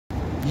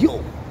Yo!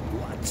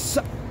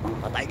 What's up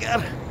mga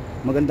ka-tiger?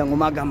 Magandang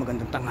umaga,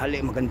 magandang tanghali,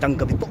 magandang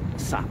gabi po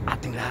sa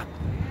ating lahat.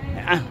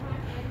 Ayan,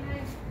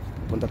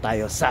 punta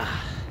tayo sa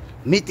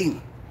meeting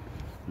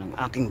ng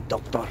aking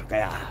doktor.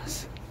 Kaya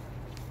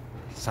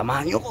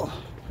samahan nyo ko.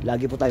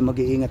 Lagi po tayo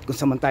mag-iingat kung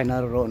saan tayo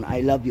naroon.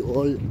 I love you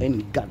all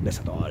and God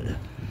bless at all.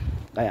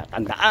 Kaya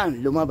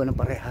tandaan, lumaban ng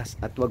parehas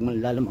at huwag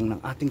manlalamang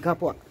ng ating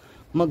kapwa.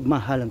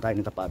 Magmahalan tayo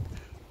ng tapat.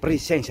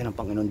 Presensya ng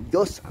Panginoon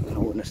Diyos ang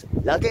nauna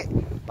lagi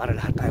para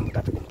lahat tayo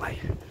magtatagumpay.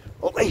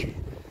 Okay,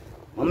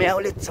 mamaya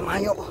ulit,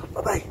 samahan niyo ako.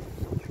 Bye-bye.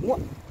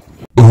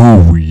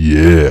 Oh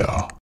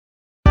yeah.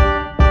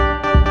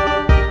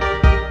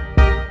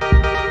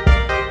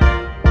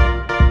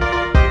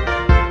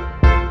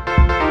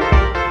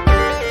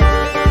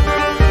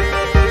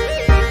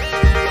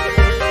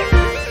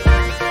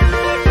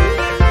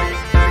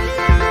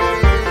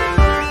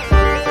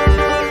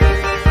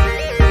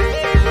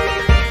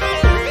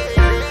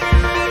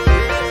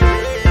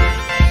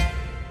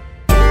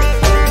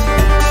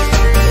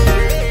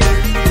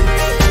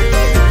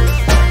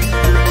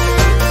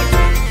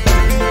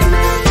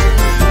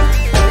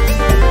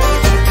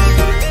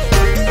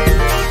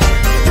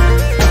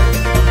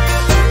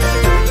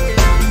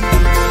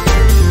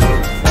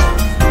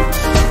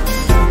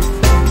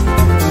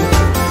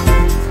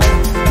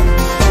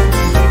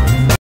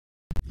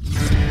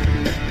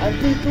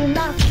 Andito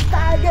na si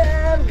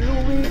Tiger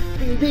Louie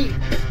TV.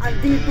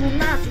 Andito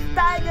na si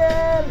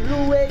Tiger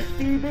Louie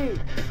TV.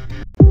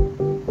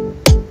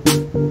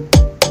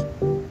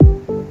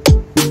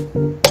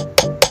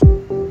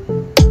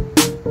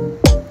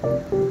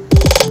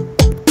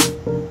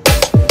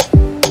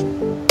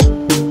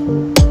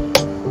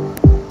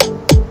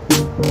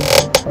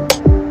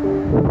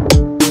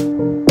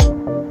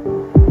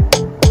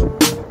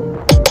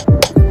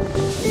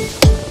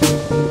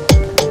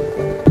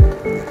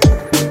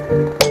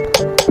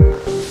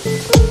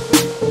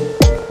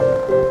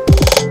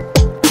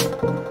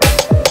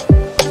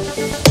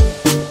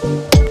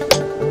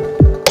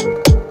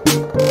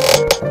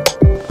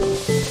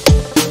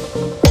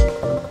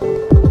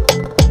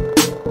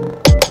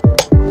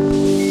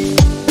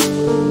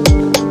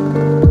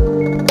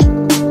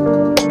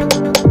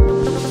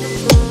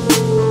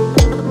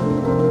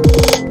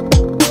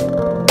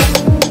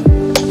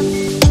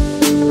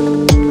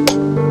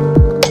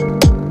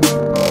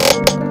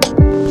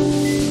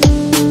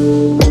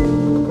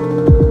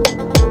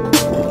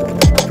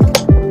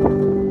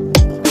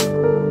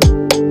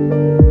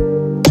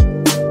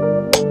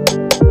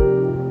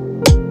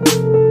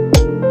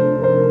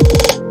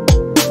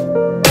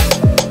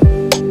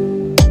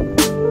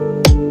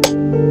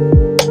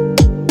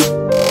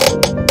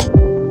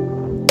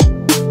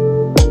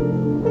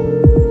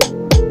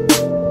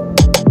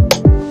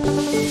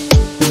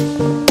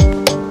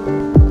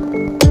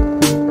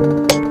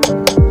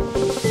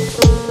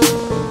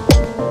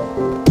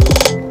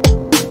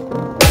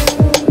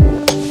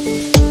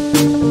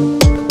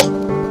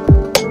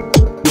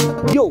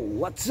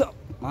 What's up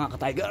mga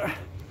ka-tiger?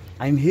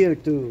 I'm here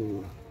to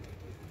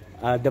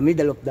the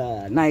middle of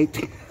the night.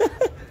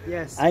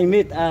 Yes. I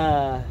meet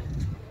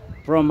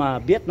from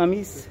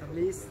Vietnamese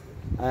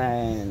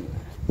and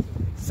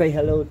say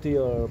hello to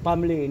your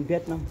family in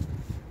Vietnam.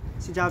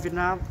 Xin chào Việt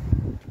Nam.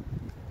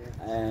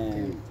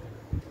 And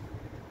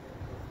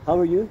how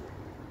are you?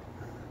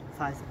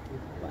 Fine.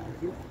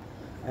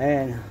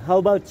 And how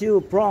about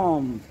you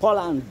from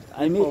Poland?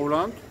 I meet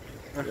Poland.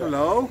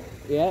 Hello.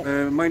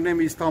 Yeah. My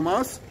name is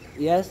Thomas.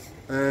 Yes.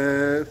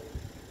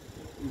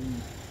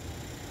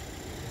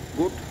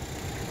 Good.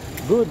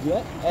 Good,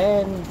 yeah.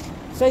 And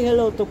say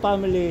hello to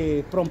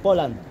family from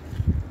Poland.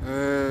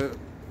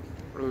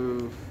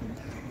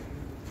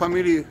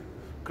 Family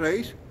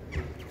Grace.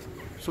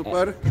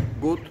 Super.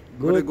 Good.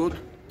 Very good.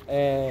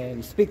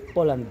 And speak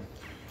Poland.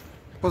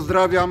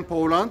 Pozdrawiam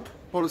Poland.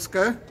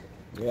 Polskę.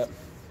 Yeah.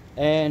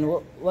 And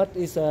what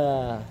is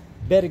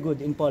very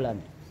good in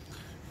Poland?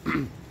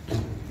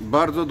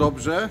 Bardzo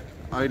dobrze.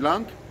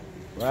 Island.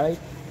 Right?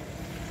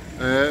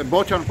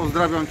 Bocian,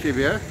 pozdrawiam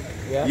Ciebie.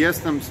 Yeah.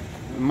 Jestem z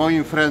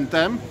moim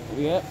friendem.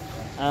 Yeah.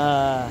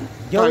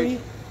 Joey.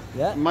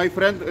 Yeah. My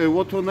friend,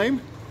 what's your name?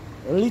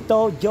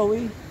 Little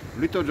Joey.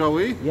 Little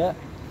Joey. Yeah.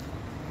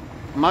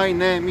 My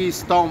name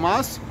is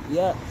Thomas.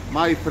 Yeah.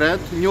 My friend,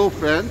 new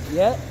friend.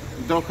 Yeah.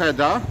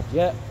 Drogheda.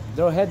 Yeah.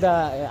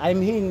 Drogheda.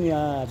 I'm in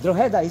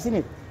Drogheda, isn't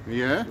it?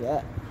 Yeah.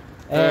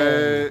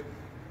 Yeah.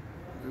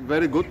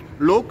 Very good.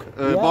 Look,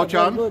 Yeah,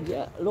 Bocian. very good.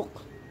 Yeah. Look.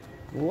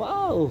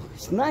 Wow,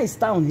 it's nice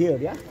town here,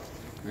 yeah?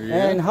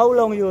 Yeah. And how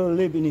long you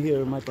live in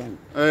here, my friend?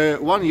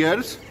 1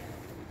 year.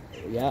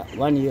 Yeah,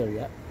 1 year,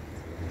 yeah.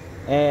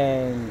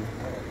 And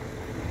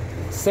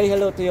say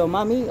hello to your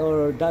mommy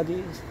or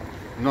daddy.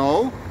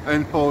 No,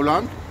 in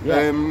Poland.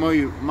 Yeah.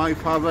 My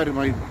father,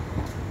 my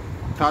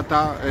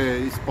tata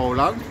is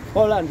Poland.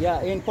 Poland,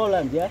 yeah, in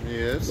Poland, yeah?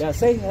 Yes. Yeah,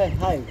 say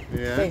hi.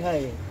 Yeah. Say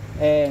hi.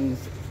 And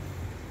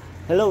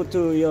hello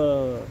to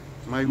your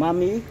My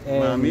mommy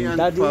and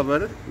daddy.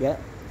 father. Yeah,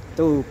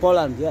 to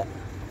Poland, yeah.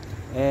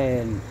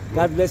 And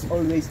God bless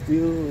always to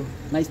you.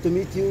 Nice to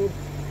meet you.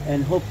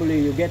 And hopefully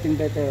you're getting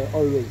better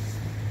always.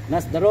 Na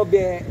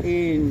zdrowie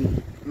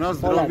in Na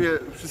zdrowie,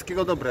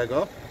 wszystkiego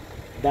dobrego.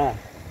 Da.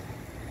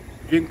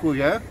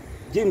 Dziękuję.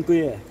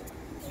 Dziękuję.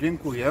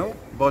 Dziękuję.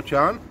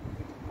 Bocian.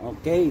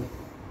 Okay.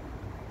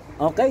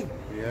 Okay.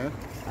 Yeah.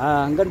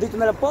 Hanggang dito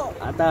na lang po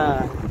at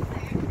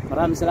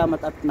maraming salamat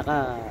at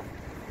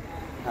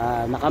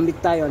nakamit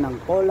tayo ng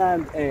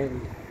Poland and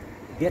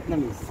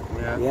Vietnamese.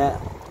 Yeah.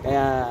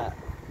 Kaya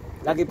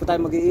lagi po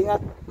tayo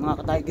mag-iingat mga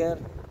ka-tiger.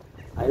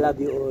 I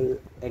love you all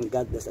and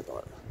God bless at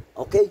all.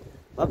 Okay?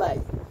 Bye-bye.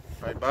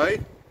 Bye-bye.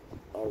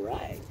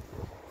 Alright.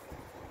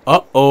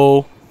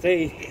 Uh-oh.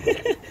 Say.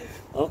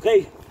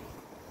 Okay.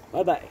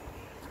 Bye-bye.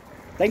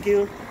 Thank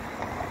you.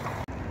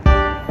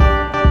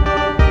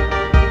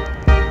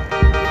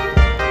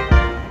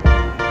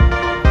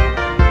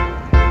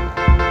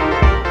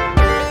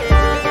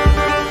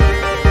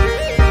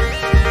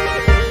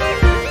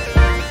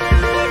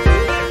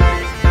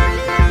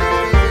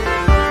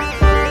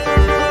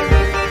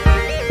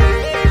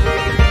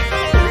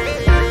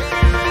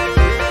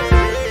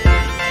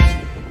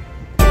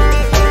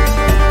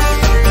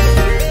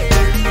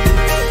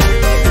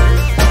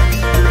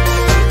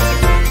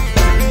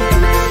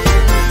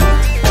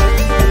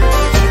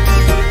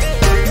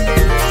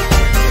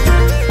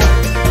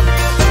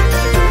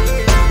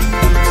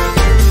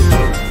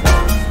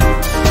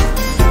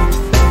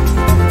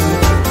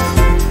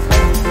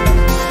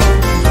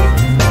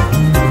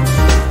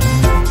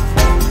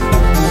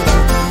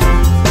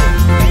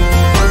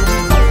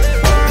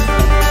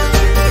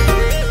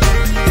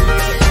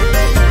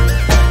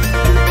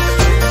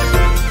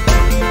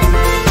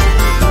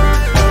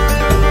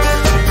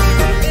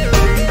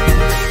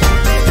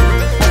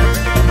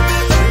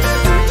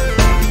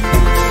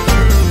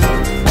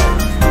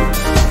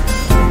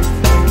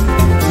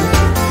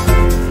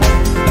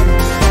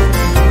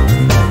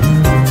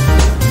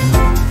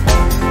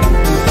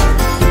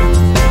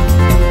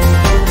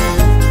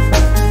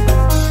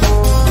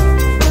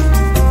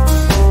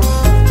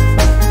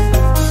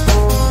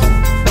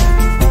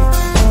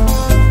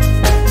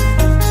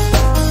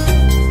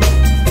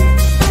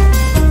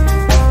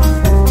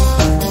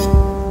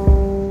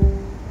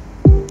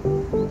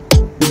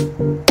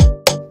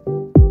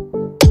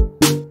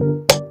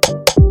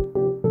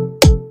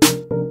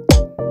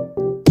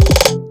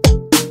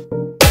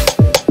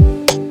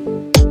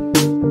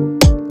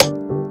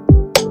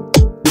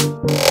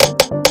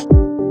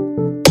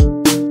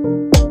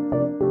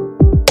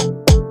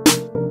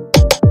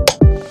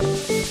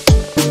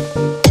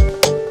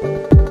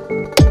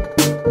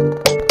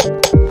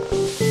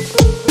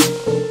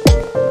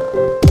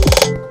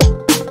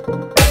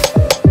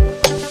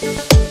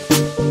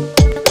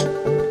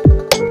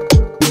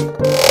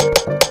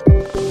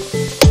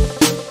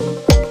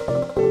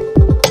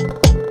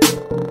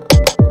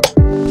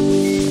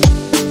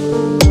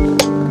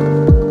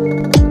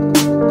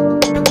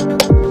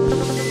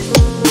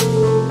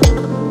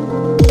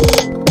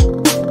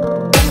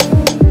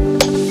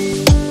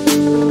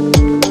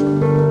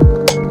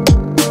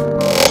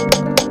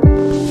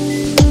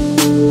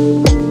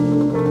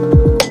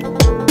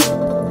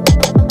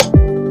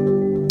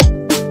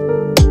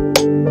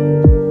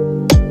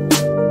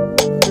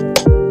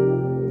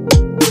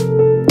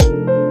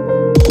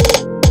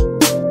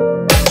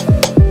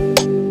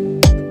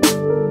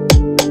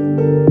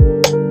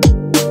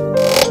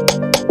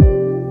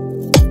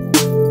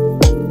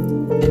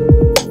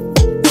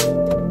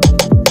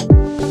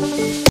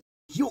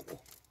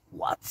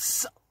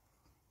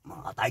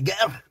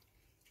 Tiger.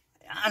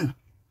 Ayan.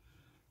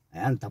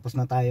 Ayan, tapos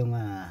na tayong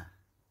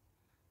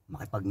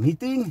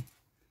makipag-meeting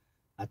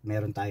at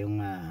meron tayong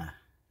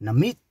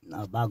na-meet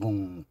na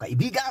bagong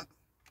kaibigan.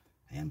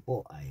 Ayan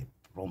po ay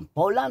from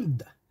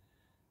Poland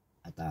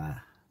at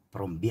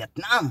from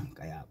Vietnam.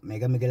 Kaya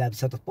mega love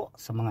shoutout po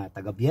sa mga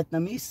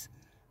taga-Vietnamese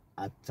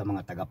at sa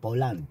mga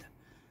taga-Poland.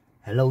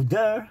 Hello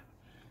there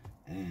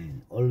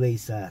and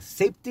always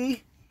safety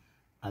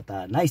at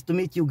nice to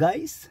meet you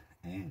guys.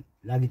 And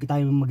lagi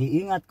tayong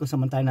mag-iingat kung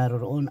saan tayo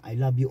naroon. I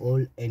love you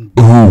all and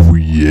oh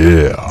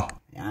yeah.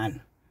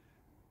 Yan.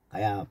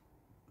 Kaya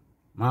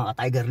mga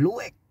ka-Tiger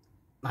Luwek,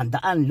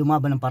 handaan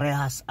lumaban ng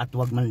parehas at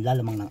huwag man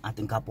lalamang ng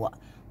ating kapwa.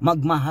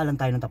 Magmahalan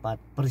tayo ng tapat,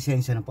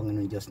 presensya ng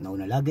Panginoon Diyos na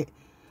una lagi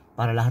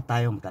para lahat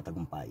tayo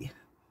magtatagumpay.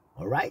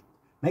 Alright?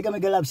 Mega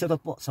love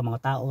shoutout po sa mga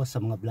tao, sa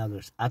mga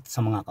vloggers at sa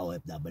mga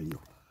ka-OFW.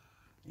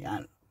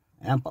 Yan.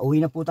 Ayan,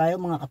 pauwi na po tayo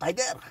mga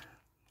ka-Tiger.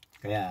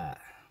 Kaya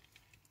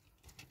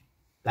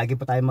lagi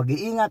pa tayo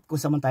mag-iingat kung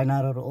saan tayo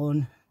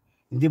naroon.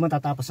 Hindi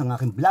matatapos ang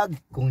aking vlog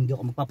kung hindi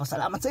ako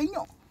magpapasalamat sa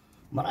inyo.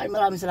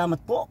 Maraming salamat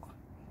po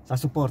sa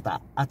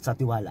suporta at sa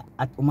tiwala.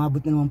 At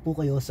umabot na naman po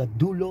kayo sa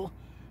dulo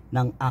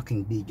ng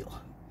aking video.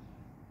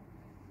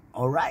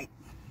 Alright?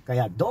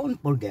 Kaya don't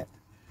forget,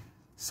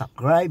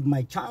 subscribe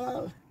my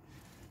channel,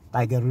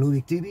 Tiger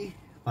Louie TV,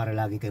 para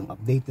lagi kayong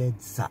updated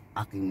sa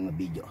aking mga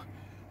video.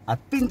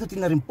 At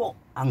pindutin na rin po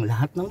ang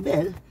lahat ng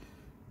bell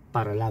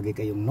para lagi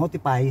kayong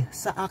notify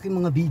sa aking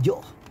mga video.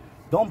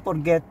 Don't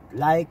forget,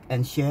 like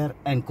and share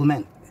and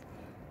comment.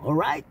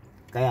 Alright?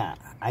 Kaya,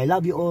 I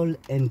love you all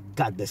and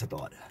God bless at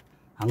all.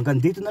 Hanggang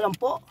dito na lang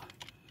po.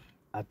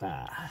 At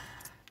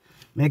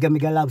mega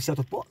love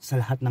shoutout po sa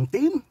lahat ng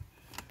team.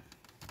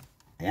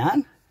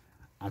 Ayan.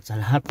 At sa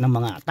lahat ng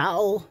mga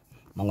tao,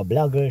 mga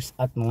vloggers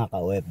at mga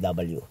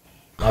ka-OFW.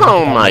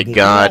 Oh my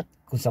God.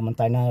 Kung saan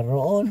tayo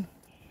naroon,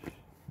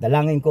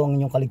 dalangin ko ang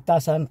inyong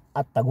kaligtasan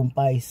at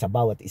tagumpay sa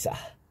bawat isa.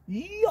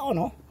 Yun,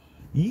 no?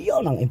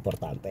 Yun ang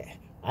importante.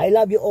 I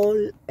love you all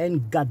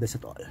and God bless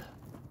it all.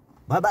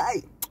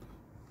 Bye-bye.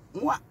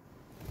 Mwah.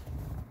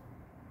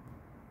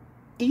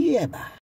 Yeahbahh.